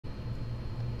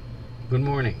Good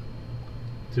morning.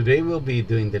 Today we'll be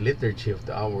doing the Liturgy of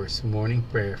the Hours morning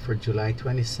prayer for July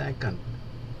 22nd.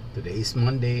 Today is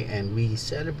Monday and we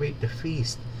celebrate the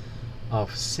feast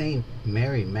of Saint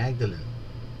Mary Magdalene.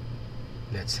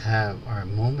 Let's have our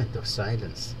moment of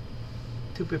silence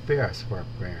to prepare us for our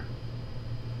prayer.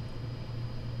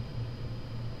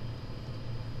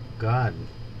 God,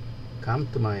 come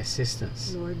to my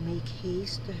assistance. Lord, make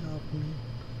haste to help me.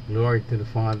 Glory to the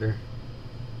Father,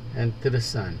 and to the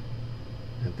Son,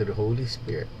 and to the Holy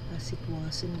Spirit. As it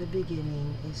was in the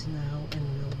beginning, is now, and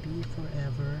will be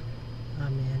forever.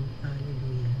 Amen.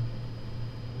 Alleluia.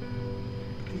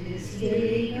 This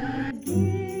day God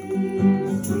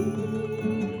gives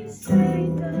me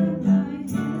sight of thy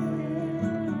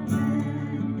heaven,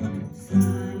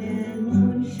 sun and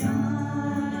moon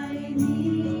shining,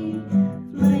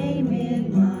 flame in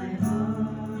my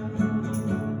heart,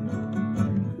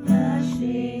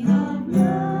 flashing of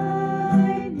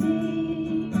lightning,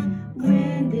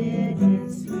 wind in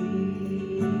its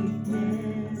sweetness,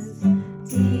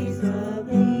 deeps of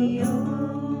the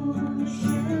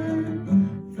ocean,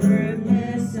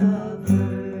 firmness of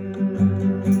earth.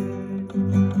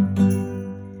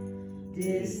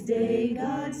 This day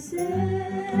God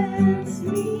sends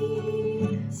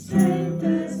me, strength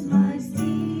as my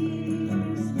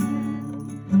steersman,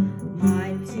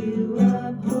 might to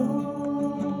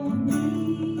uphold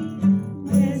me,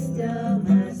 wisdom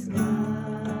as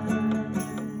guide.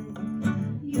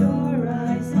 Your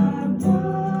eyes are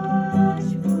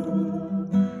watchful,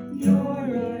 your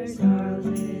ears are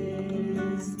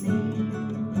listening,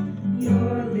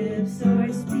 your lips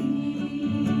are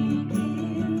speaking,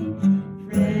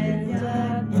 friend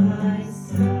at my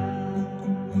side.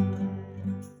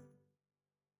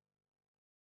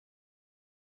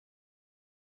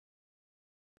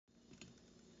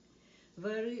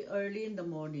 Very early in the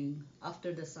morning,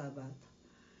 after the Sabbath,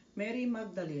 Mary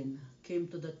Magdalene came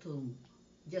to the tomb,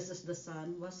 just as the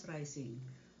sun was rising.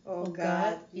 O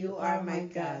God, you are my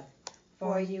God.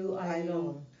 For you I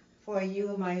long. For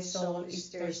you my soul is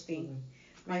thirsting.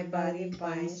 My body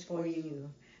pines for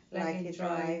you, like a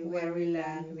dry, weary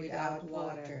land without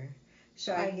water.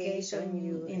 So I gaze on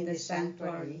you in the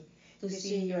sanctuary, to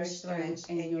see your strength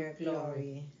and your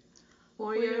glory.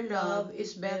 For your love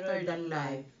is better than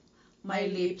life. My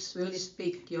lips will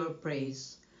speak your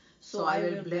praise. So I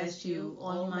will bless you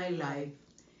all my life.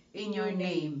 In your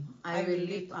name I will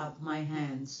lift up my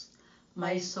hands.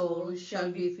 My soul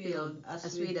shall be filled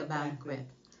as with a banquet.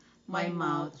 My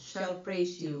mouth shall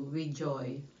praise you with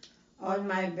joy. On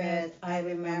my bed I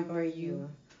remember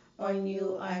you. On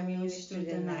you I muse through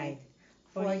the night.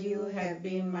 For you have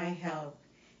been my help.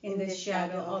 In the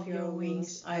shadow of your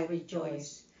wings I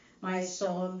rejoice. My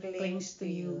soul clings to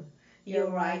you.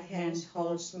 Your right hand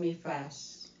holds me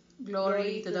fast.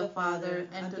 Glory to the Father,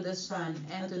 and to the Son,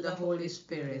 and to the Holy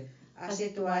Spirit. As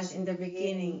it was in the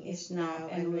beginning, is now,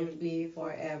 and will be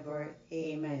forever.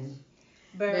 Amen.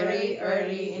 Very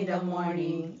early in the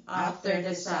morning, after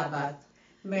the Sabbath,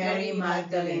 Mary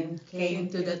Magdalene came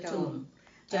to the tomb,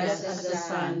 just as the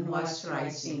sun was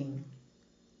rising.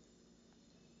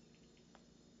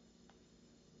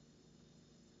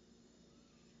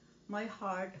 My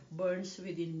heart burns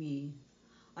within me.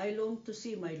 I long to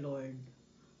see my Lord.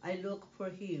 I look for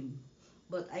him,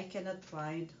 but I cannot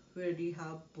find where they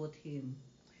have put him.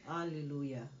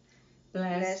 Alleluia.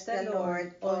 Bless the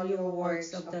Lord, all you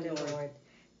works of the Lord.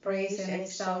 Praise and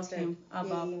exalt him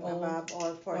above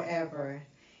all forever.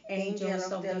 Angels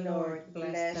of the Lord,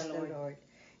 bless the Lord.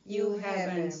 You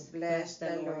heavens, bless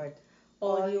the Lord.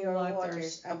 All your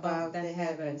waters above the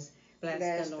heavens,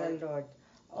 bless the Lord.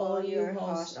 All your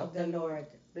hosts of the Lord,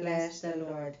 bless the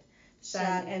Lord.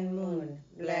 Sun and moon,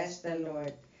 bless the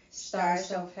Lord.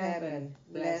 Stars of heaven,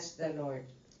 bless the Lord.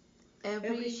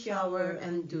 Every shower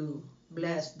and dew,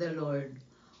 bless the Lord.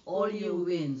 All you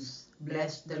winds,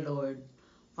 bless the Lord.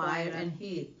 Fire and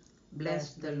heat,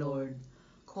 bless the Lord.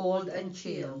 Cold and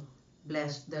chill,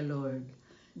 bless the Lord.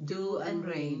 Dew and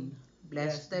rain,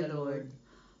 bless the Lord.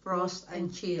 Frost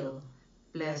and chill,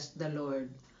 bless the Lord.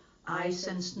 Ice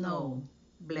and snow,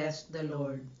 bless the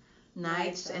Lord.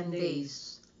 Nights and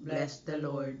days, bless the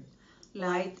Lord.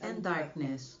 Light and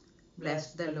darkness,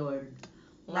 bless the Lord.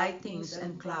 Lightnings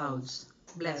and clouds,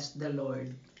 bless the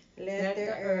Lord. Let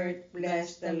the earth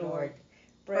bless the Lord.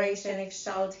 Praise and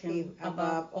exalt him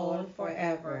above all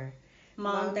forever.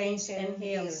 Mountains and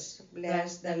hills,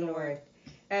 bless the Lord.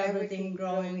 Everything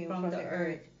growing from the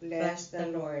earth, bless the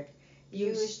Lord.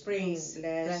 You springs,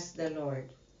 bless the Lord.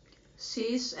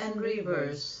 Seas and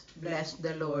rivers, bless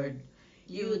the Lord.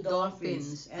 You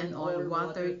dolphins and all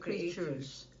water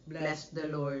creatures, bless the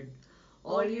Lord.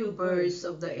 All you birds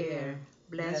of the air,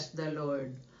 bless the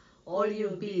Lord. All you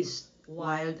beasts,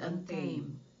 wild and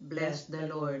tame, bless the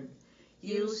Lord.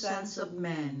 You sons of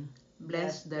men,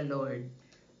 bless the Lord.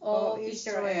 O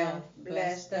Israel,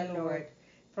 bless the Lord.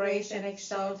 Praise and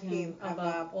exalt him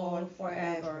above all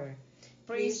forever.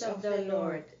 Priests of the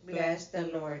Lord, bless the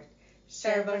Lord.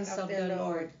 Servants of the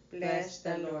Lord, bless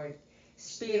the Lord.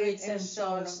 Spirits and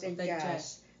souls of the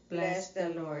just, bless the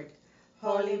Lord.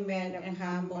 Holy men of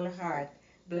humble heart,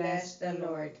 bless the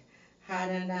Lord.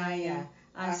 Hananiah,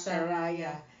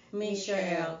 Azariah,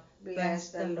 Mishael, bless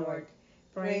the Lord.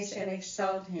 Praise and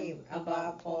exalt him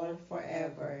above all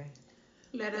forever.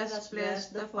 Let us bless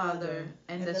the Father,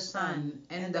 and the Son,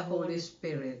 and the Holy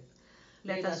Spirit.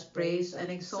 Let us praise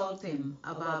and exalt him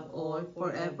above all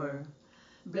forever.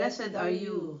 Blessed are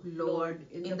you, Lord,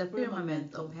 in the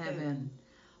firmament of heaven,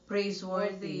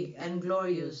 praiseworthy and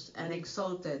glorious and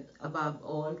exalted above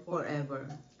all forever.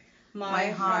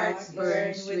 My heart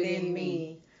burns within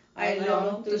me. I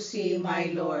long to see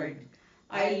my Lord.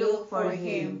 I look for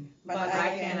him, but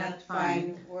I cannot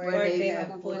find where they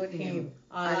have put him.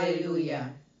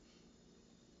 Alleluia.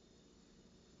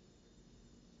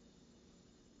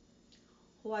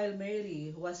 While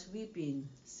Mary was weeping,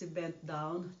 she bent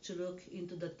down to look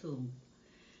into the tomb.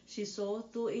 She saw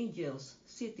two angels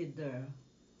seated there,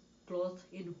 clothed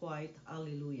in white.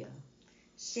 Alleluia.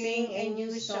 Sing a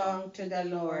new song to the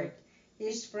Lord,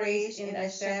 his praise in the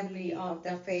assembly of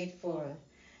the faithful.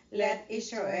 Let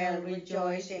Israel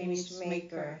rejoice in his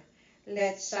Maker.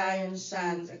 Let Zion's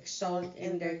sons exult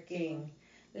in their King.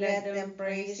 Let them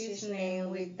praise his name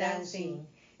with dancing,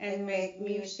 and make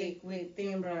music with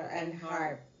timbrel and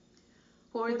harp.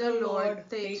 For the Lord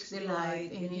takes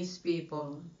delight in his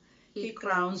people. He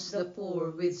crowns the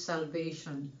poor with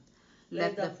salvation.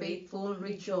 Let the faithful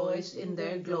rejoice in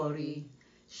their glory,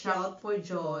 shout for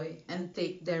joy and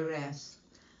take their rest.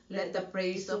 Let the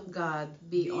praise of God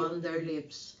be on their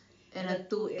lips, and a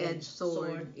two-edged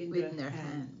sword in their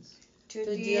hands. To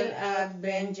deal out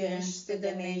vengeance to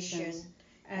the nations,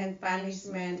 and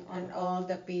punishment on all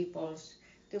the peoples,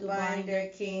 to bind their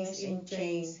kings in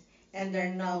chains, and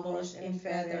their nobles in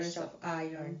fetters of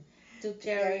iron, to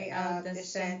carry out the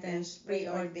sentence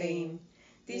preordained.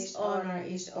 This honor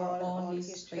is for all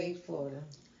his faithful.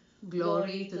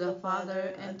 Glory to the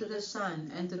Father, and to the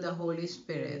Son, and to the Holy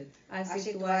Spirit. As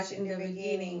it was in the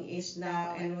beginning, is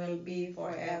now, and will be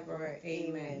forever.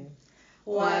 Amen.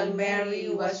 While Mary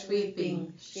was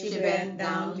weeping, she bent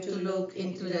down to look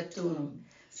into the tomb.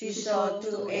 She saw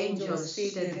two angels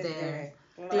seated there,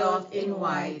 clothed in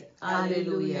white.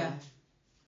 Alleluia.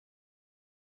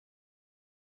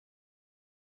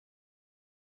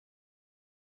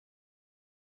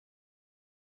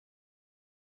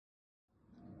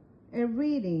 A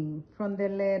reading from the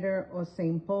letter of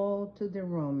St. Paul to the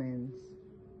Romans.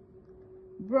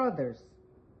 Brothers,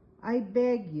 I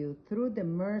beg you, through the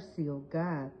mercy of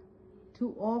God,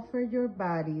 to offer your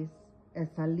bodies as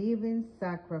a living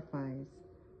sacrifice,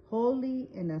 holy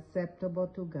and acceptable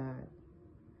to God,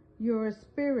 your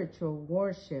spiritual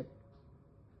worship.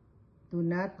 Do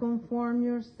not conform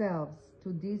yourselves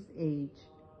to this age,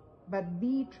 but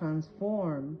be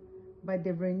transformed by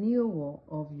the renewal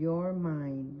of your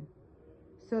mind,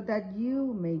 so that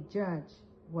you may judge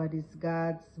what is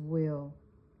God's will,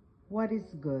 what is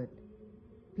good,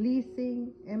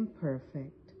 pleasing, and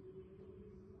perfect.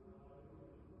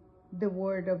 The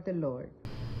word of the Lord.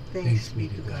 Thanks be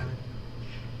to God.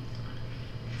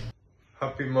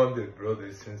 Happy Monday,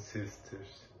 brothers and sisters.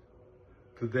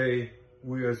 Today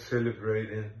we are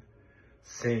celebrating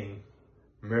Saint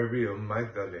Mary of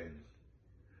Magdalene,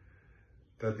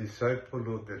 the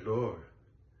disciple of the Lord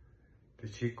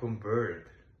that she converted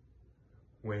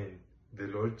when the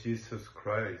Lord Jesus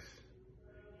Christ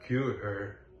cured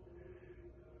her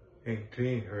and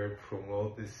cleaned her from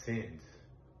all the sins.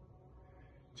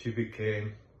 She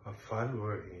became a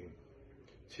follower of him.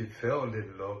 She fell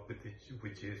in love with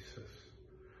Jesus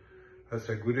as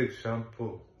a good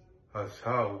example as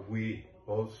how we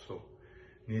also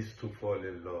need to fall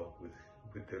in love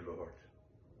with the Lord.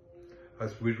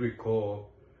 As we recall,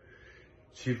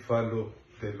 she followed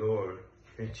the Lord,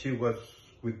 and she was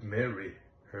with Mary,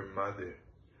 her mother.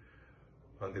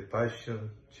 On the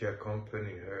Passion, she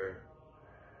accompanied her,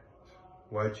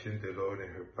 watching the Lord in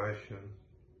her passion,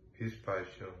 his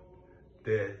passion,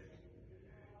 death,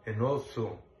 and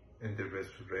also in the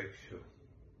resurrection.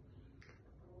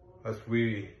 As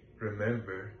we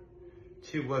remember,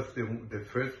 she was the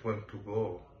first one to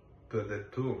go to the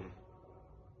tomb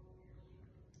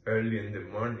early in the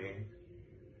morning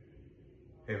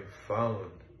and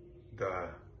found that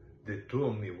the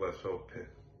tomb was open.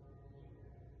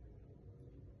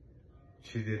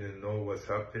 She didn't know what's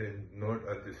happening, nor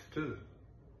understood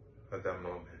at that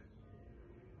moment.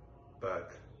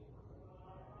 But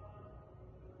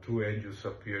two angels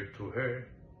appeared to her,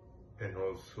 and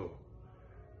also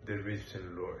the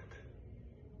risen Lord,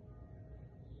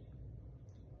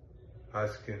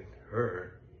 asking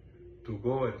her to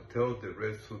go and tell the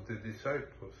rest of the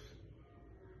disciples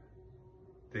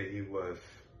that he was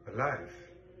alive.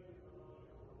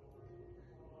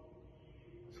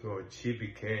 So she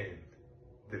became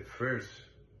the first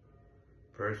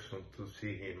person to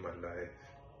see him alive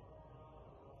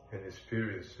and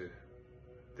experience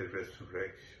the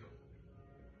resurrection.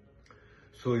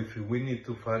 So if we need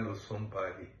to follow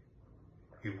somebody,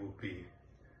 it will be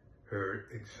her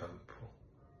example.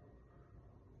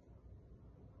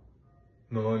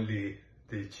 Not only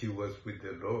that she was with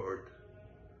the Lord,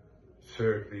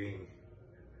 serving,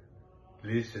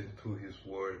 listen to his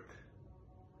word,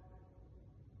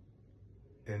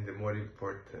 and the more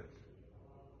important,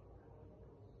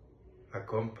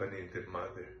 accompanying the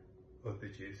mother of the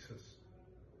Jesus,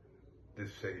 the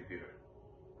Savior.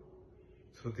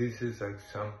 So this is an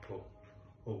example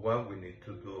of what we need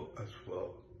to do as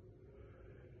well.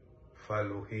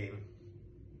 Follow him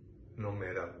no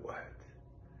matter what.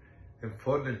 And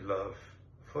fall in love,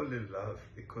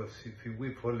 because if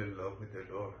we fall in love with the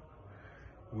Lord,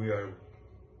 we are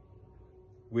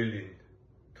willing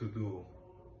to do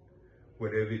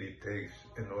whatever it takes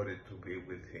in order to be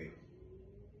with him.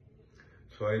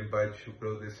 So I invite you,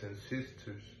 brothers and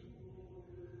sisters,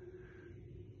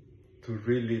 to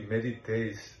really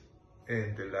meditate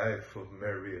in the life of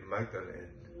Mary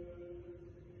Magdalene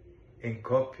and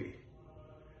copy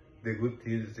the good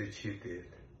things that she did,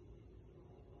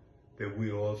 that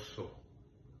we also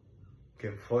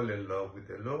can fall in love with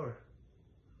the Lord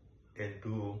and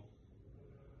do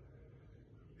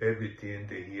everything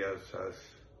that he has us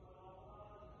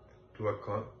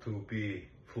to be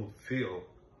fulfilled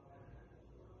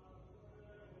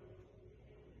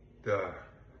the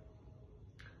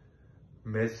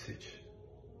message,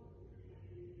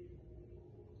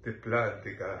 the plan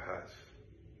that God has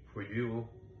for you,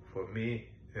 for me,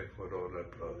 and for all our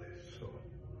brothers. So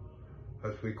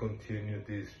as we continue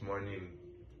these morning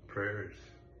prayers,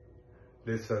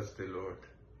 let's ask the Lord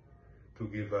to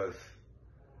give us,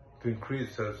 to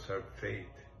increase us our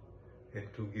faith, and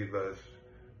to give us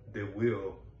the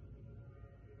will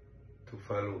to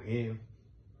follow him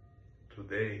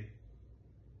today,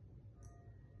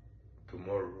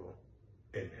 tomorrow,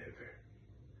 and ever.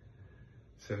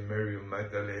 Saint Mary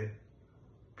Magdalene,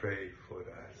 pray for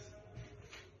us.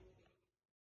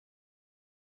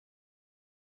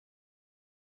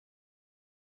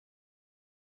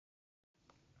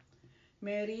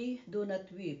 Mary, do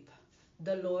not weep.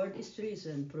 The Lord is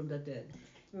risen from the dead.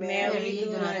 Mary,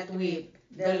 do not weep.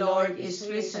 The Lord is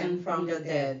risen from the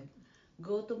dead.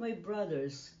 Go to my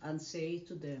brothers and say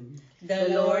to them, The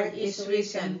Lord is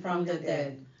risen from the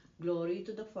dead. Glory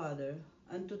to the Father,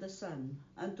 and to the Son,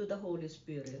 and to the Holy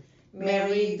Spirit.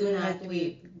 Mary, do not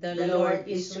weep. The Lord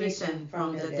is risen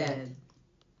from the dead.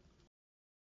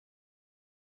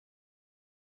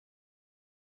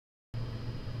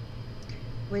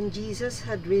 When Jesus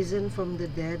had risen from the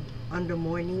dead on the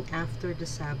morning after the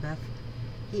Sabbath,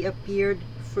 he appeared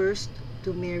first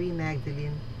to Mary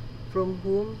Magdalene, from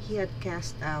whom he had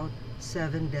cast out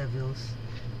 7 devils.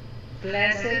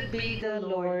 Blessed be the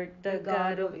Lord, the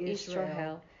God of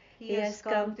Israel. He has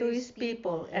come to his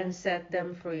people and set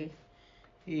them free.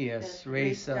 He has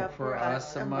raised up for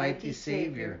us a mighty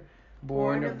Savior,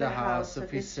 born of the house of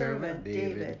his servant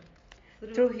David.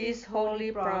 Through his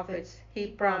holy prophets, he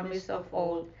promised of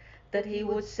old that he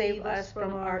would save us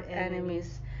from our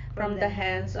enemies, from the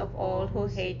hands of all who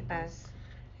hate us.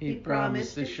 He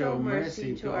promised to show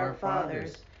mercy to our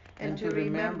fathers and to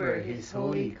remember his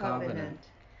holy covenant.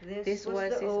 This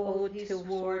was his oath he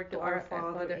swore to our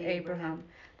father Abraham,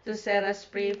 to set us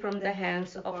free from the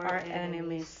hands of our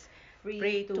enemies,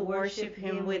 free to worship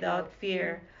him without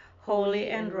fear, holy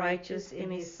and righteous in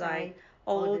his sight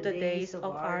all the days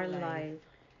of our life.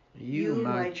 You,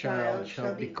 my child,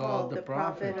 shall be called the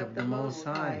prophet of the Most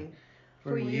High,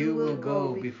 for you will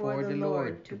go before the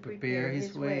Lord to prepare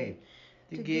his way,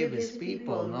 to give his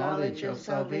people knowledge of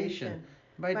salvation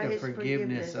by the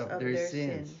forgiveness of their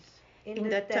sins. In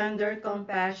the tender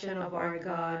compassion of our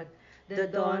God, the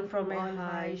dawn from on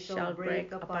high shall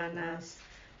break upon us,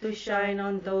 to shine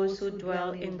on those who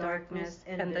dwell in darkness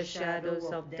and the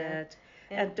shadows of death,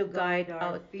 and to guide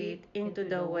our feet into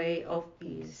the way of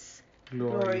peace.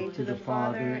 Glory to the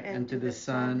Father, and to the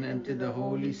Son, and to the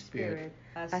Holy Spirit,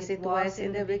 as it was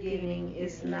in the beginning,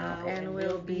 is now, and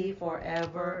will be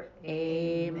forever.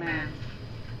 Amen.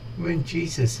 When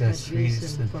Jesus has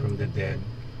risen from the dead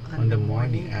on the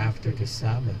morning after the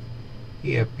Sabbath,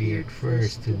 he appeared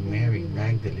first to Mary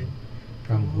Magdalene,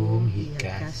 from whom he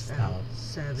cast out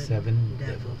 7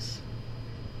 devils.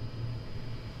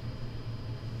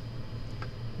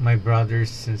 My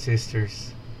brothers and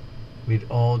sisters, with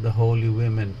all the holy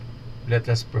women, let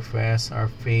us profess our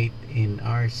faith in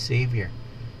our Savior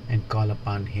and call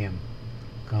upon him.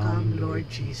 Come, Lord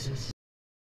Jesus.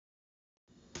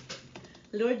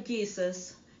 Lord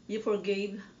Jesus, you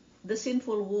forgave the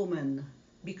sinful woman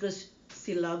because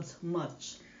she loves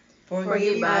much.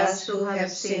 Forgive us who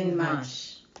have sinned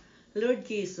much. Lord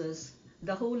Jesus,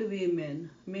 the holy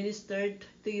women ministered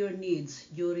to your needs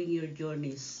during your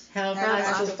journeys. Help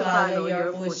us to follow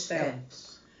your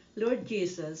footsteps. Lord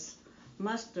Jesus,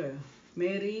 Master,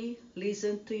 Mary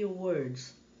listened to your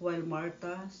words while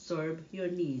Martha served your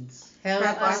needs.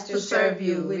 Help us to serve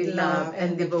you with love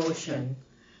and devotion.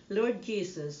 Lord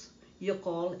Jesus, you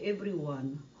call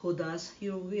everyone who does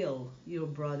your will your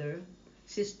brother,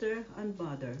 sister, and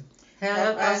mother.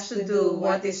 Help us to do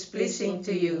what is pleasing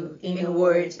to you in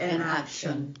word and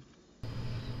action.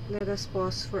 Let us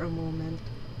pause for a moment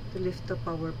to lift up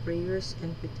our prayers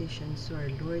and petitions to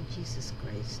our Lord Jesus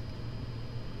Christ.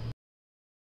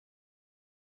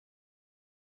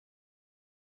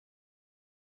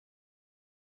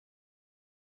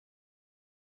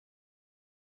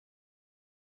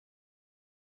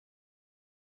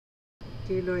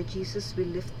 Dear Lord Jesus, we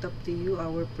lift up to you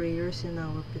our prayers and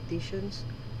our petitions,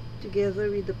 together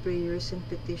with the prayers and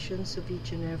petitions of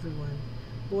each and everyone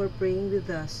who are praying with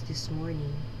us this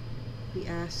morning. We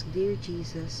ask, dear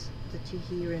Jesus, that you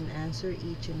hear and answer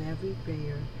each and every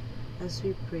prayer as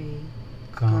we pray.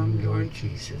 Come, Lord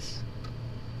Jesus.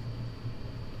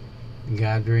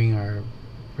 Gathering our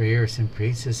prayers and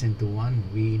praises into one,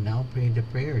 we now pray the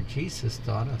prayer Jesus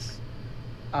taught us.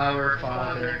 Our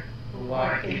Father, who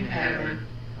art in heaven,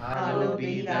 hallowed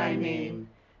be thy name.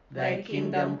 Thy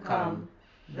kingdom come,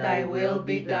 thy will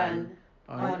be done,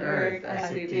 on earth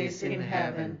as it is in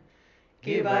heaven.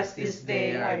 Give us this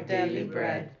day our daily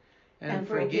bread, and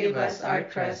forgive us our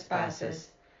trespasses,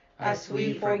 as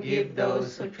we forgive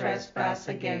those who trespass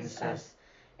against us.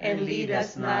 And lead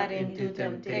us not into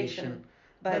temptation,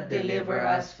 but deliver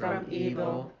us from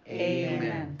evil.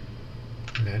 Amen.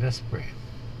 Let us pray.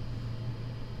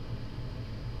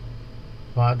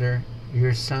 Father,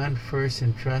 your Son first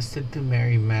entrusted to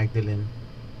Mary Magdalene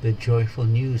the joyful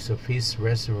news of his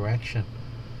resurrection.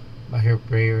 By her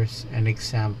prayers and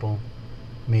example,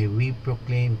 may we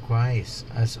proclaim Christ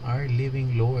as our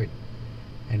living Lord,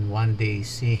 and one day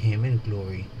see him in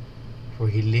glory, for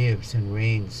he lives and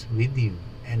reigns with you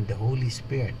and the Holy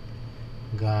Spirit,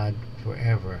 God,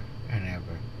 forever and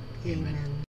ever.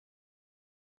 Amen.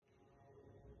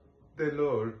 The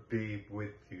Lord be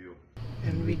with you.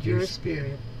 And with your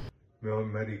spirit. May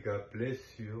Almighty God bless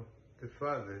you, the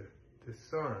Father, the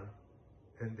Son,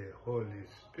 and the Holy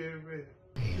Spirit.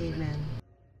 Amen.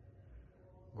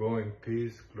 Go in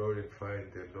peace, glorifying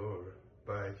the Lord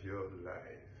by your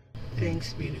life.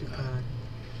 Thanks be to God.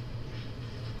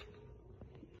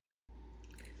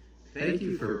 Thank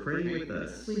you for praying with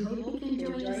us. We hope you can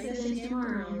join us again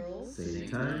tomorrow. Same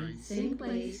time, Same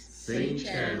place. same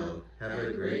channel. Have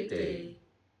a great day.